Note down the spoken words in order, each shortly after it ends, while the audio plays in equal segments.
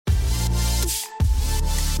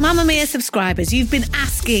Mamma Mia subscribers, you've been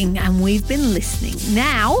asking and we've been listening.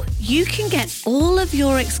 Now you can get all of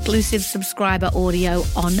your exclusive subscriber audio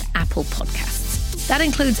on Apple Podcasts. That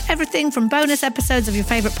includes everything from bonus episodes of your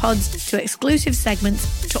favourite pods to exclusive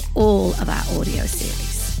segments to all of our audio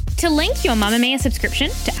series. To link your Mamma Mia subscription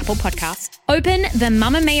to Apple Podcasts, open the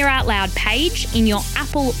Mamma Mia Out Loud page in your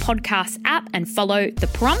Apple Podcasts app and follow the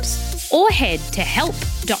prompts, or head to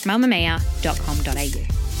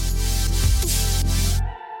help.mammamia.com.au.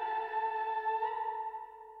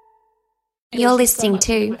 You're listening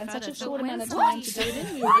to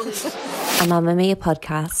a Mamma Mia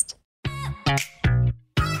podcast.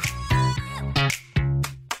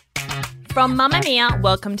 From Mamma Mia,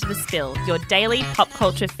 welcome to The Spill, your daily pop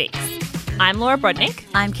culture fix. I'm Laura Brodnick.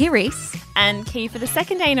 I'm Kee Reese. And Kee, for the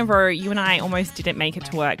second day in a row, you and I almost didn't make it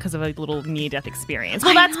to work because of a little near-death experience.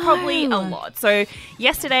 Well, that's probably a lot. So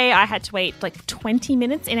yesterday I had to wait like 20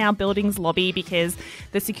 minutes in our building's lobby because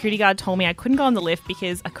the security guard told me I couldn't go on the lift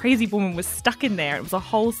because a crazy woman was stuck in there. It was a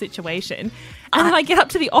whole situation. And then I get up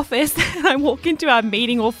to the office and I walk into our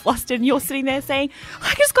meeting all flustered and you're sitting there saying,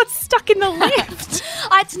 I just got stuck in the lift.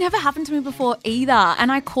 It's never happened to me before either.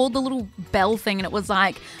 And I called the little bell thing and it was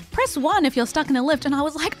like, press 1 if you're stuck in a lift. And I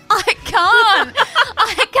was like, I can't.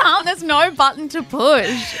 There's no button to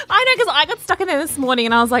push. I know, because I got stuck in there this morning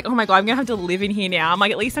and I was like, oh my God, I'm going to have to live in here now. I'm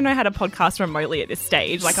like, at least I know how to podcast remotely at this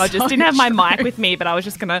stage. Like, I just didn't have my mic with me, but I was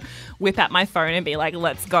just going to whip out my phone and be like,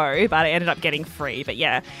 let's go. But I ended up getting free. But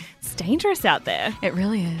yeah, it's dangerous out there. It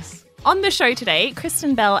really is. On the show today,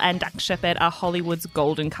 Kristen Bell and Dax Shepard are Hollywood's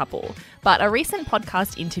golden couple. But a recent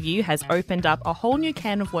podcast interview has opened up a whole new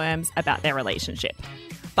can of worms about their relationship.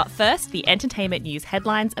 But first, the entertainment news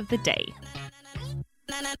headlines of the day.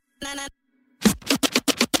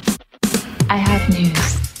 I have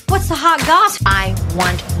news. What's the hot gossip? I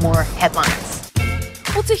want more headlines.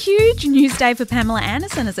 Well, it's a huge news day for Pamela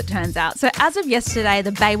Anderson, as it turns out. So as of yesterday,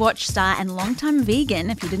 the Baywatch star and longtime vegan,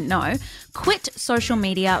 if you didn't know, quit social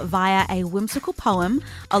media via a whimsical poem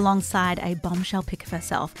alongside a bombshell pic of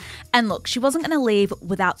herself. And look, she wasn't going to leave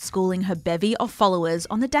without schooling her bevy of followers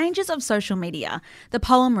on the dangers of social media. The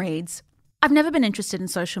poem reads, I've never been interested in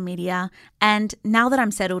social media, and now that I'm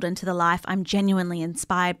settled into the life I'm genuinely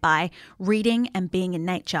inspired by, reading and being in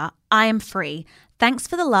nature, I am free. Thanks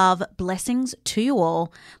for the love. Blessings to you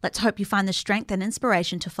all. Let's hope you find the strength and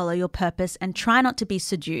inspiration to follow your purpose and try not to be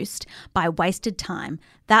seduced by wasted time.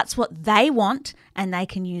 That's what they want and they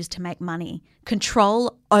can use to make money.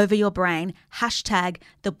 Control over your brain. Hashtag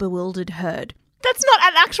the bewildered herd. That's not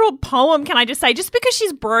an actual poem, can I just say? Just because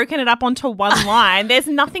she's broken it up onto one line, there's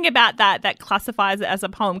nothing about that classifies it as a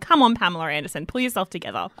poem. Come on, Pamela Anderson, pull yourself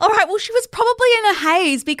together. All right, well, she was probably in a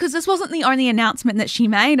haze because this wasn't the only announcement that she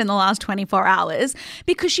made in the last 24 hours,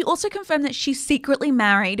 because she also confirmed that she secretly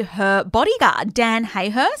married her bodyguard, Dan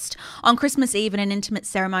Hayhurst, on Christmas Eve in an intimate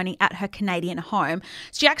ceremony at her Canadian home.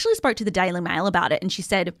 She actually spoke to the Daily Mail about it and she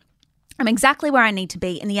said, I'm exactly where I need to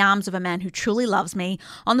be, in the arms of a man who truly loves me,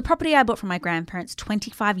 on the property I bought from my grandparents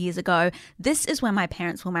 25 years ago. This is where my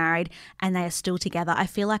parents were married and they are still together. I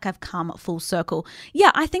feel like I've come full circle.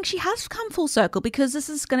 Yeah, I think she has come full circle because this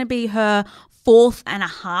is going to be her 4th and a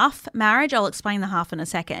half marriage. I'll explain the half in a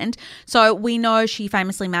second. So we know she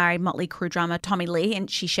famously married Motley Crue drummer Tommy Lee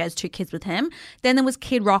and she shares 2 kids with him. Then there was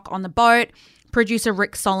Kid Rock on the boat, producer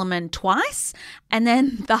Rick Solomon twice, and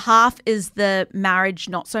then the half is the marriage,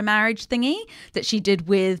 not so marriage thingy that she did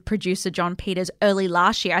with producer John Peters early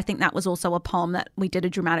last year. I think that was also a poem that we did a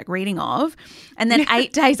dramatic reading of. And then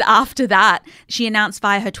 8 days after that, she announced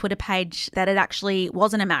via her Twitter page that it actually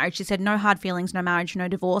wasn't a marriage. She said no hard feelings, no marriage, no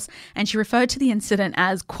divorce. And she referred to the incident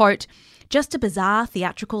as, quote, just a bizarre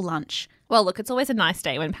theatrical lunch. Well, look, it's always a nice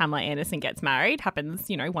day when Pamela Anderson gets married. Happens,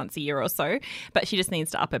 once a year or so. But she just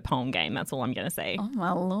needs to up her poem game. That's all I'm going to say. Oh,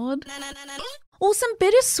 my Lord. Well, some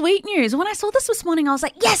bittersweet news. When I saw this morning, I was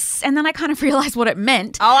like, yes! And then I kind of realised what it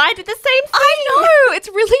meant. Oh, I did the same thing. I know. It's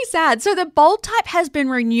really sad. So the Bold Type has been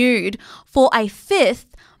renewed for a 5th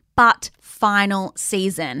but final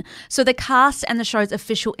season. So the cast and the show's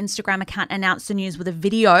official Instagram account announced the news with a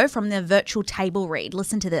video from their virtual table read.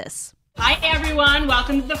 Listen to this. Hi everyone,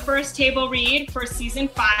 welcome to the first table read for season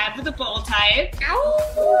 5 of The Bold Type.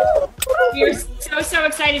 We are so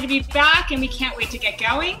excited to be back and we can't wait to get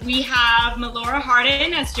going. We have Melora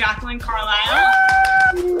Hardin as Jacqueline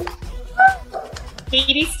Carlisle,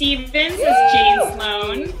 Katie Stevens as Jane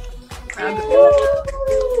Sloan,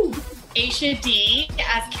 Aisha D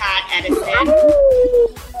as Kat Edison,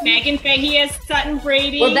 Megan Fahey as Sutton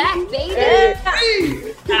Brady, We're back,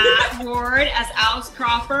 baby. Matt Ward as Alice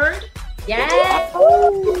Crawford, Yeah.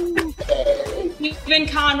 Stephen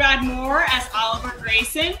Conrad Moore as Oliver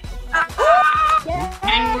Grayson,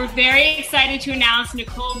 and And we're very excited to announce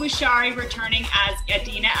Nicole Bouchari returning as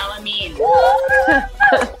Adina El-Amin.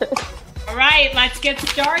 All right, let's get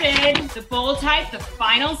started. The Bold Type, the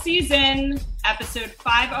final season, episode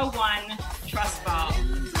 501, Trust Fall.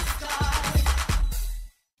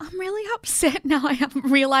 I'm really upset now I haven't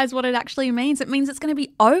realised what it actually means. It means it's going to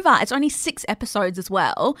be over. It's only 6 episodes as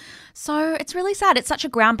well. So it's really sad. It's such a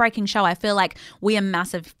groundbreaking show. I feel like we are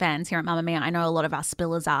massive fans here at Mamma Mia. I know a lot of our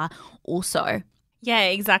spillers are also. Yeah,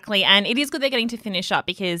 exactly. And it is good they're getting to finish up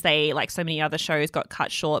because they, like so many other shows, got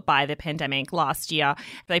cut short by the pandemic last year.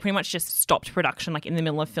 They pretty much just stopped production like in the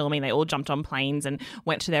middle of filming. They all jumped on planes and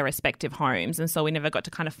went to their respective homes. And so we never got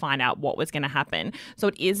to kind of find out what was going to happen. So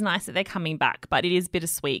it is nice that they're coming back, but it is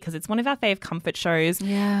bittersweet because it's one of our fave comfort shows.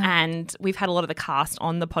 Yeah. And we've had a lot of the cast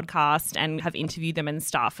on the podcast and have interviewed them and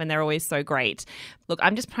stuff. And they're always so great. Look,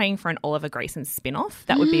 I'm just praying for an Oliver Grayson spin-off.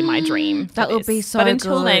 That would be my dream. That would be so good. But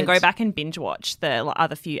until then, good. go back and binge watch the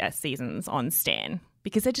other few seasons on Stan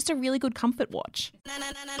because they're just a really good comfort watch.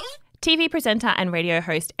 TV presenter and radio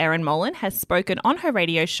host Erin Molan has spoken on her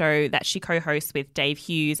radio show that she co-hosts with Dave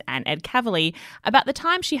Hughes and Ed Cavalier about the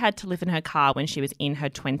time she had to live in her car when she was in her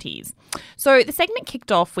 20s. So the segment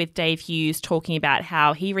kicked off with Dave Hughes talking about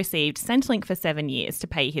how he received Centrelink for 7 years to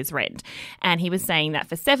pay his rent. And he was saying that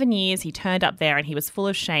for 7 years he turned up there and he was full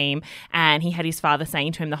of shame and he had his father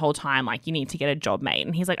saying to him the whole time, like, you need to get a job, mate.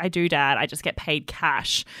 And he's like, I do, Dad. I just get paid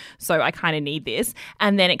cash. So I kind of need this.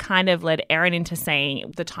 And then it kind of led Erin into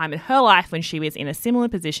saying the time in her life when she was in a similar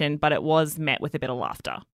position, but it was met with a bit of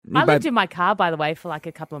laughter. I lived in my car, by the way, for like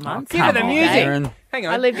a couple of months. Give her the music. Aaron. Hang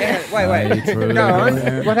on. I lived in Wait. Go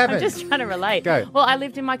on. What happened? I'm just trying to relate. Go. Well, I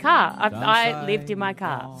lived in my car. I lived in my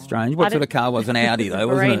car. Strange. What sort of car was an Audi though,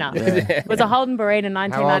 wasn't Barina. it? Yeah. It was a Holden Barina in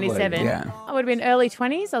 1997. Yeah. I would have been early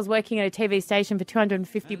 20s. I was working at a TV station for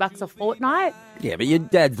 $250 a fortnight. Yeah, but your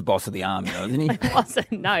dad's the boss of the army, though, isn't he?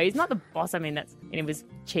 No, he's not the boss. I mean, he was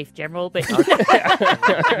chief general, but No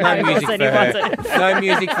music for her. No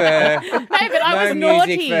music for her. No, but I was music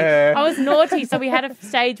naughty. for her. I was naughty, so we had a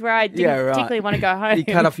stage where I didn't particularly want to go home. You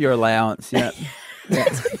cut off your allowance, yeah.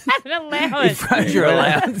 Had an allowance. You froze your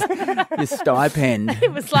allowance, your stipend.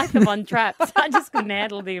 It was like I'm on traps. I just couldn't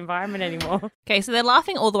handle the environment anymore. Okay, so they're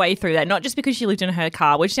laughing all the way through that, not just because she lived in her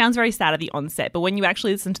car, which sounds very sad at the onset, but when you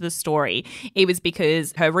actually listen to the story, it was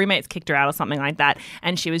because her roommates kicked her out or something like that,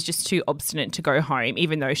 and she was just too obstinate to go home,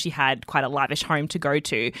 even though she had quite a lavish home to go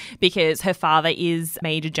to, because her father is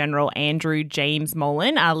Major General Andrew James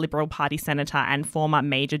Molan, a Liberal Party senator and former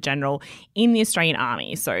Major General in the Australian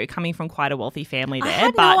Army, so coming from quite a wealthy family there. I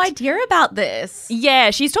had no idea about this.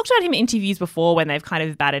 Yeah, she's talked about him in interviews before when they've kind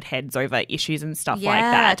of batted heads over issues and stuff like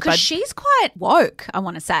that. Because she's quite woke, I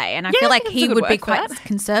want to say, and I feel like he would be quite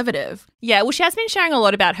conservative. Yeah, well, she has been sharing a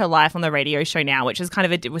lot about her life on the radio show now, which is kind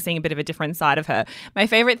of we're seeing a bit of a different side of her. My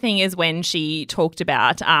favourite thing is when she talked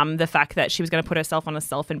about the fact that she was going to put herself on a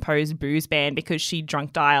self-imposed booze ban because she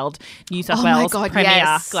drunk dialed New South Wales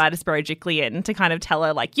Premier Gladys Berejiklian to kind of tell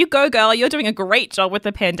her, like, you go, girl, you're doing a great job with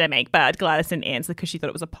the pandemic, but Gladys didn't answer because she thought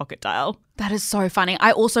it was a pocket dial. That is so funny.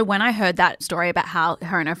 I also, when I heard that story about how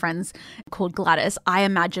her and her friends called Gladys, I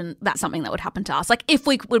imagine that's something that would happen to us. Like, if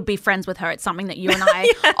we would be friends with her, it's something that you and I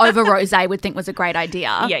over rosé would think was a great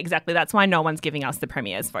idea. Yeah, exactly. That's why no one's giving us the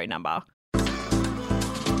Premier's phone number.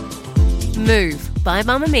 Move by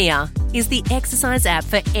Mamma Mia is the exercise app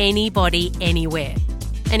for anybody, anywhere.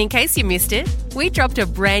 And in case you missed it, we dropped a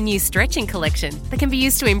brand new stretching collection that can be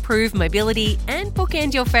used to improve mobility and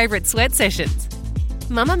bookend your favourite sweat sessions.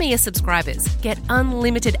 Mamma Mia subscribers get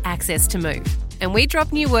unlimited access to Move, and we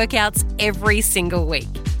drop new workouts every single week.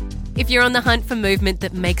 If you're on the hunt for movement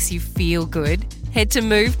that makes you feel good, head to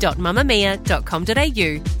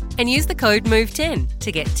move.mamamia.com.au and use the code MOVE10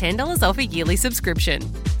 to get $10 off a yearly subscription.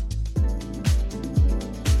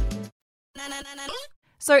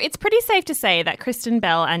 So it's pretty safe to say that Kristen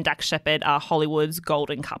Bell and Dax Shepard are Hollywood's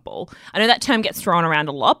golden couple. I know that term gets thrown around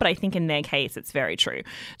a lot, but I think in their case it's very true.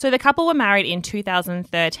 So the couple were married in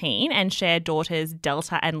 2013 and shared daughters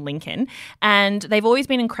Delta and Lincoln, and they've always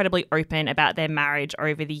been incredibly open about their marriage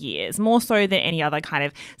over the years, more so than any other kind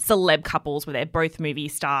of celeb couples where they're both movie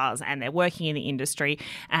stars and they're working in the industry,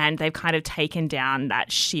 and they've kind of taken down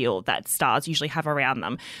that shield that stars usually have around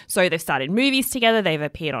them. So they've started movies together, they've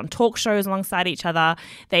appeared on talk shows alongside each other.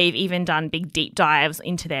 They've even done big deep dives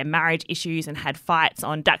into their marriage issues and had fights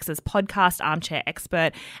on Dax's podcast, Armchair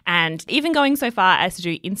Expert, and even going so far as to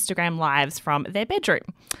do Instagram lives from their bedroom.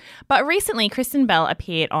 But recently, Kristen Bell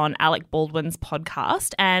appeared on Alec Baldwin's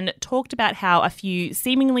podcast and talked about how a few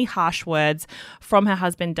seemingly harsh words from her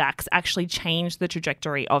husband Dax actually changed the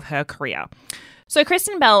trajectory of her career. So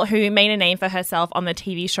Kristen Bell, who made a name for herself on the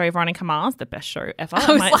TV show Veronica Mars, the best show ever.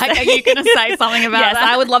 I was like, are you going to say something about yes, that?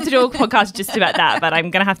 I would love to do a podcast just about that, but I'm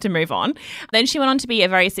going to have to move on. Then she went on to be a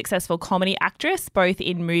very successful comedy actress, both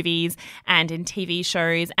in movies and in TV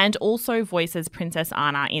shows, and also voices Princess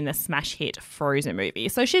Anna in the smash hit Frozen movie.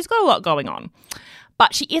 So she's got a lot going on.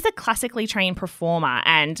 But she is a classically trained performer,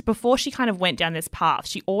 and before she kind of went down this path,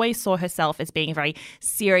 she always saw herself as being a very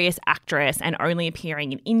serious actress and only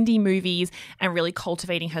appearing in indie movies and really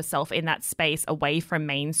cultivating herself in that space away from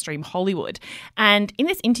mainstream Hollywood. And in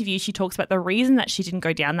this interview, she talks about the reason that she didn't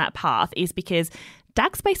go down that path is because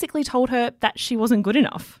Dax basically told her that she wasn't good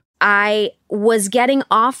enough. I was getting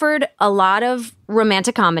offered a lot of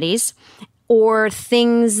romantic comedies or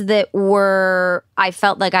things that I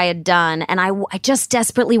felt like I had done. And I just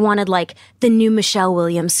desperately wanted like the new Michelle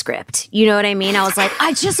Williams script. You know what I mean? I was like,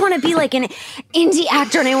 I just want to be like an indie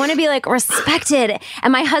actor and I want to be like respected.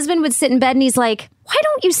 And my husband would sit in bed and he's like, why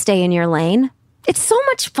don't you stay in your lane? It's so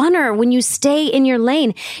much funner when you stay in your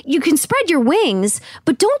lane. You can spread your wings,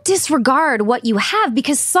 but don't disregard what you have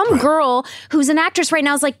because some girl who's an actress right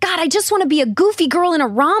now is like, God, I just want to be a goofy girl in a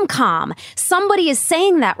rom-com. Somebody is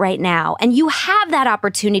saying that right now, and you have that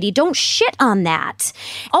opportunity. Don't shit on that.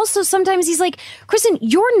 Also, sometimes he's like, Kristen,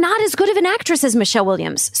 you're not as good of an actress as Michelle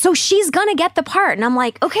Williams, so she's going to get the part. And I'm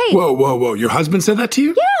like, okay. Whoa. Your husband said that to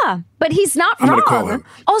you? Yeah, but he's not I'm wrong. going to call him.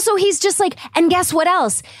 Also, he's just like, and guess what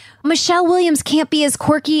else? Michelle Williams can't be as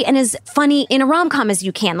quirky and as funny in a rom-com as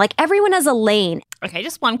you can. Like, everyone has a lane. Okay,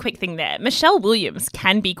 just one quick thing there. Michelle Williams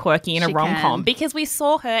can be quirky in a rom-com because we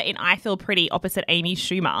saw her in I Feel Pretty opposite Amy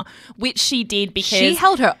Schumer, which she did because... She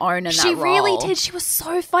held her own in that role. She really did. She was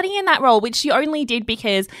so funny in that role, which she only did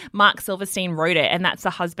because Mark Silverstein wrote it, and that's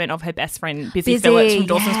the husband of her best friend, Busy Phillips from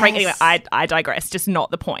Dawson's Creek. Anyway, I digress, just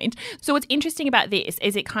not the point. So what's interesting about this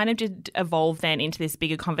is it kind of did evolve then into this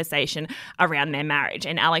bigger conversation around their marriage,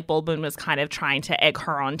 and Alec Baldwin was kind of trying to egg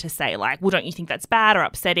her on to say, like, well, don't you think that's bad or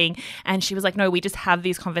upsetting? And she was like, no, we just have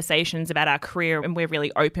these conversations about our career and we're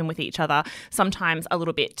really open with each other, sometimes a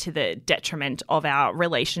little bit to the detriment of our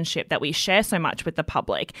relationship that we share so much with the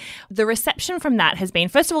public. The reception from that has been,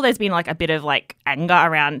 first of all, there's been like a bit of like anger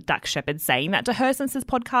around Dax Shepard saying that to her since this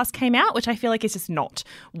podcast came out, which I feel like is just not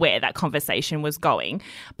where that conversation was going.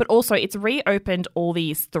 But also it's reopened all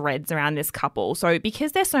these threads around this couple. So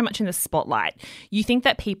because they're so much in the spotlight, you think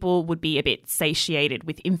that people would be a bit satiated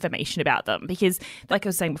with information about them because, like I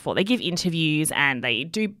was saying before, they give interviews and they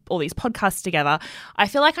do all these podcasts together. I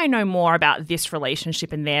feel like I know more about this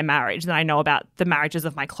relationship and their marriage than I know about the marriages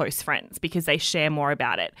of my close friends because they share more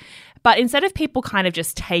about it. But instead of people kind of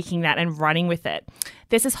just taking that and running with it,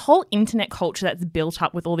 there's this whole internet culture that's built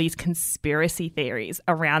up with all these conspiracy theories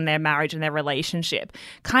around their marriage and their relationship,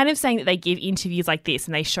 kind of saying that they give interviews like this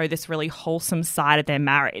and they show this really wholesome side of their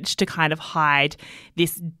marriage to kind of hide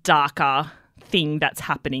this darker thing that's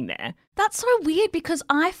happening there. That's so weird because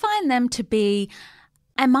I find them to be...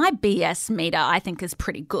 And my BS meter, I think, is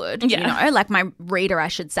pretty good, you know, like my reader, I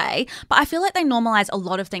should say. But I feel like they normalize a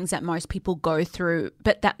lot of things that most people go through,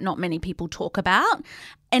 but that not many people talk about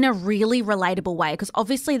in a really relatable way. Because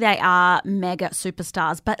obviously they are mega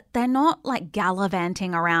superstars, but they're not like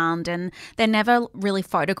gallivanting around and they're never really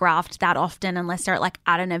photographed that often unless they're like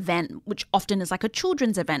at an event, which often is like a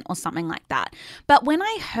children's event or something like that. But when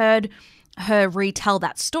I heard her retell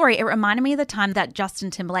that story, it reminded me of the time that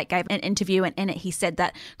Justin Timberlake gave an interview and in it he said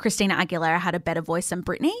that Christina Aguilera had a better voice than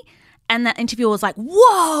Britney. And that interviewer was like,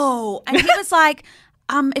 whoa. And he was like,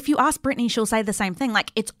 if you ask Britney, she'll say the same thing.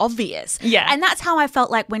 Like, it's obvious. Yeah. And that's how I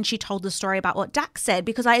felt like when she told the story about what Dax said,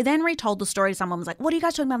 because I then retold the story to someone was like, what are you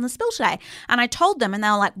guys talking about on the spill today? And I told them and they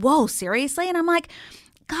were like, whoa, seriously? And I'm like,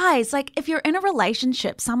 guys, like if you're in a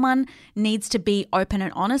relationship, someone needs to be open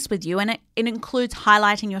and honest with you, and it includes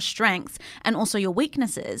highlighting your strengths and also your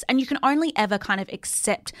weaknesses. And you can only ever kind of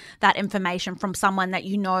accept that information from someone that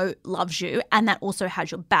you know loves you and that also has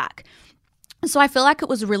your back. So I feel like it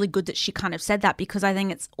was really good that she kind of said that because I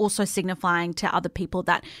think it's also signifying to other people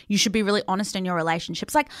that you should be really honest in your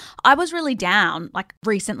relationships. Like I was really down like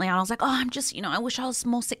recently and I was like, oh, I'm just, you know, I wish I was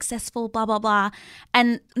more successful, blah, blah, blah.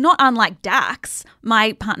 And not unlike Dax,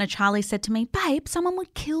 my partner Charlie said to me, babe, someone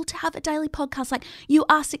would kill to have a daily podcast. Like you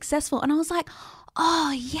are successful. And I was like,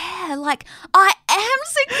 oh yeah, like I am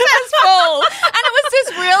successful. And it was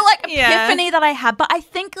this real like epiphany that I had. But I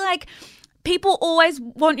think like people always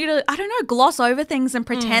want you to, I don't know, gloss over things and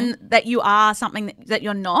pretend that you are something that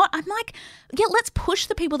you're not. I'm like, yeah, let's push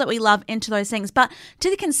the people that we love into those things. But to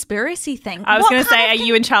the conspiracy thing. I was going to say, are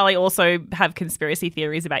you and Charlie also have conspiracy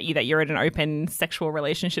theories about you that you're in an open sexual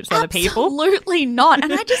relationship with other people? Absolutely not.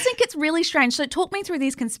 And I just think it's really strange. So talk me through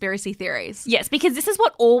these conspiracy theories. Yes, because this is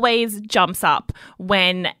what always jumps up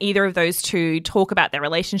when either of those two talk about their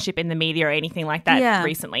relationship in the media or anything like that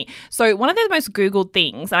recently. So one of the most Googled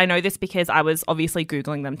things, I know this because I was obviously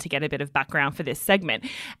Googling them to get a bit of background for this segment,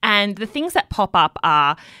 and the things that pop up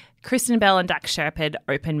are Kristen Bell and Dax Shepard,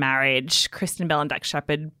 open marriage. Kristen Bell and Dax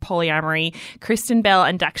Shepard, polyamory. Kristen Bell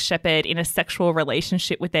and Dax Shepard in a sexual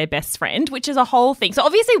relationship with their best friend, which is a whole thing. So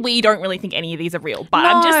obviously we don't really think any of these are real, but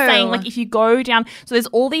I'm just saying, like, if you go down, so there's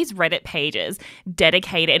all these Reddit pages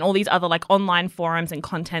dedicated and all these other like online forums and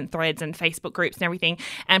content threads and Facebook groups and everything,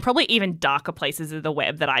 and probably even darker places of the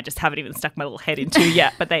web that I just haven't even stuck my little head into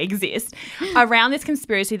yet, but they exist around this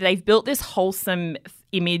conspiracy that they've built this wholesome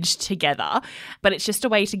image together, but it's just a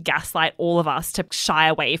way to gaslight all of us to shy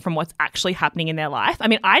away from what's actually happening in their life. I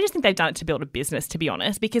mean, I just think they've done it to build a business, to be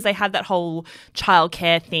honest, because they have that whole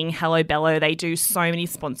childcare thing, Hello Bello. They do so many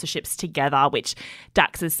sponsorships together, which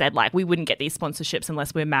Dax has said, like, we wouldn't get these sponsorships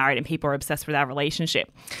unless we're married and people are obsessed with our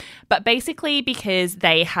relationship. But basically because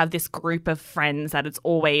they have this group of friends that it's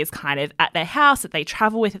always kind of at their house, that they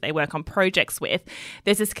travel with, that they work on projects with,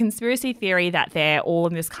 there's this conspiracy theory that they're all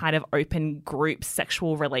in this kind of open group sexual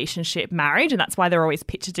relationship marriage, and that's why they're always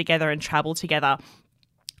pictured together and travel together.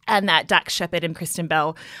 And that Dax Shepard and Kristen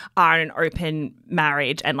Bell are in an open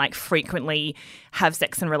marriage and like frequently have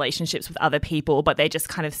sex and relationships with other people, but they're just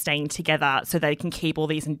kind of staying together so they can keep all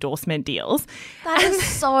these endorsement deals. That is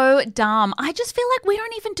so dumb. I just feel like we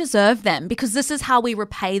don't even deserve them because this is how we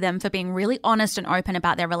repay them for being really honest and open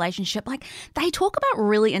about their relationship. Like, they talk about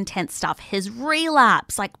really intense stuff, his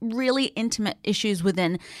relapse, like really intimate issues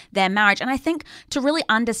within their marriage. And I think to really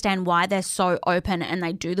understand why they're so open and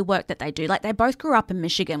they do the work that they do, like they both grew up in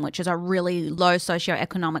Michigan, which is a really low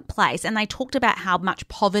socioeconomic place. And they talked about how much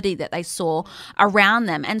poverty that they saw around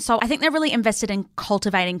them. And so I think they're really invested in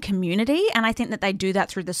cultivating community. And I think that they do that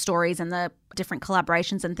through the stories and the different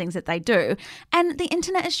collaborations and things that they do. And the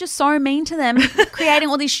internet is just so mean to them, creating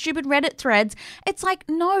all these stupid Reddit threads. It's like,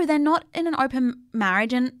 no, they're not in an open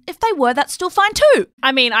marriage. And if they were, that's still fine too.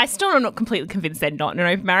 I mean, I still am not completely convinced they're not in an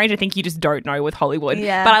open marriage. I think you just don't know with Hollywood.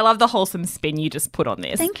 Yeah. But I love the wholesome spin you just put on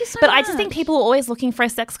this. Thank you so much. much. I just think people are always looking for a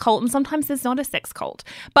sex cult, and sometimes there's not a sex cult.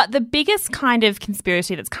 But the biggest kind of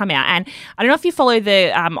conspiracy that's come out, and I don't know if you follow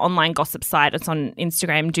the online gossip site, it's on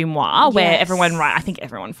Instagram, Dumois, where everyone I think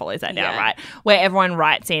everyone follows that now, right? Where everyone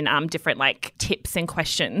writes in different like tips and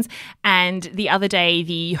questions. And the other day,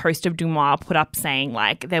 the host of Dumois put up saying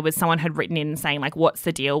like there was someone had written in saying like, what's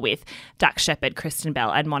the deal with Dax Shepard, Kristen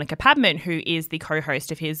Bell and Monica Padman, who is the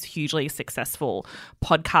co-host of his hugely successful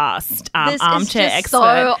podcast, Armchair Expert.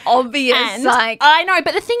 So obvious. And I know,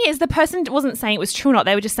 but the thing is, the person wasn't saying it was true or not.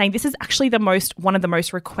 They were just saying this is actually one of the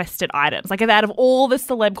most requested items. Like out of all the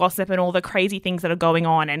celeb gossip and all the crazy things that are going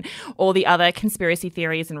on and all the other conspiracy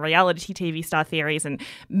theories and reality TV star theories and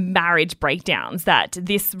marriage breakdowns, that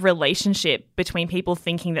this relationship between people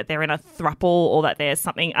thinking that they're in a throuple or that there's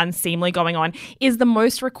something unseemly going on is the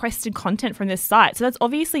most requested content from this site. So that's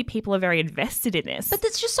obviously people are very invested in this. But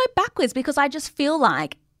it's just so backwards because I just feel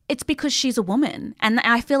like it's because she's a woman. And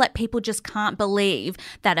I feel like people just can't believe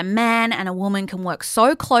that a man and a woman can work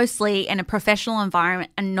so closely in a professional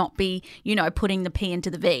environment and not be, putting the P into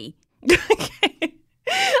the V. Okay.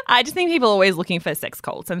 I just think people are always looking for sex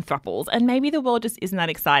cults and thruples, and maybe the world just isn't that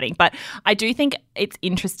exciting. But I do think it's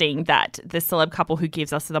interesting that the celeb couple who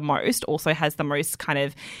gives us the most also has the most kind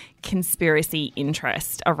of conspiracy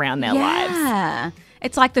interest around their lives. Yeah.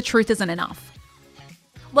 It's like the truth isn't enough.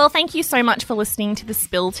 Well, thank you so much for listening to The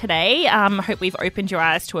Spill today. I hope we've opened your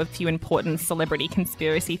eyes to a few important celebrity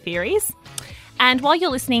conspiracy theories. And while you're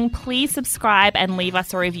listening, please subscribe and leave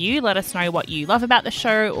us a review. Let us know what you love about the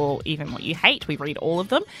show or even what you hate. We read all of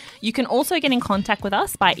them. You can also get in contact with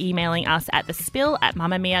us by emailing us at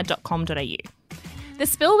thespill@mamamia.com.au. The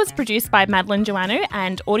Spill was produced by Madeline Joannou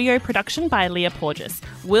and audio production by Leah Porges.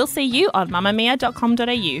 We'll see you on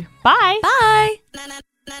mamamia.com.au. Bye. Bye.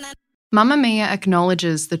 Mamma Mia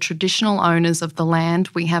acknowledges the traditional owners of the land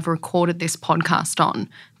we have recorded this podcast on,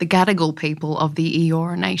 the Gadigal people of the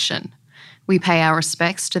Eora Nation. We pay our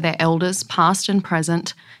respects to their elders, past and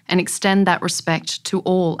present, and extend that respect to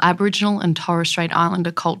all Aboriginal and Torres Strait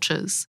Islander cultures.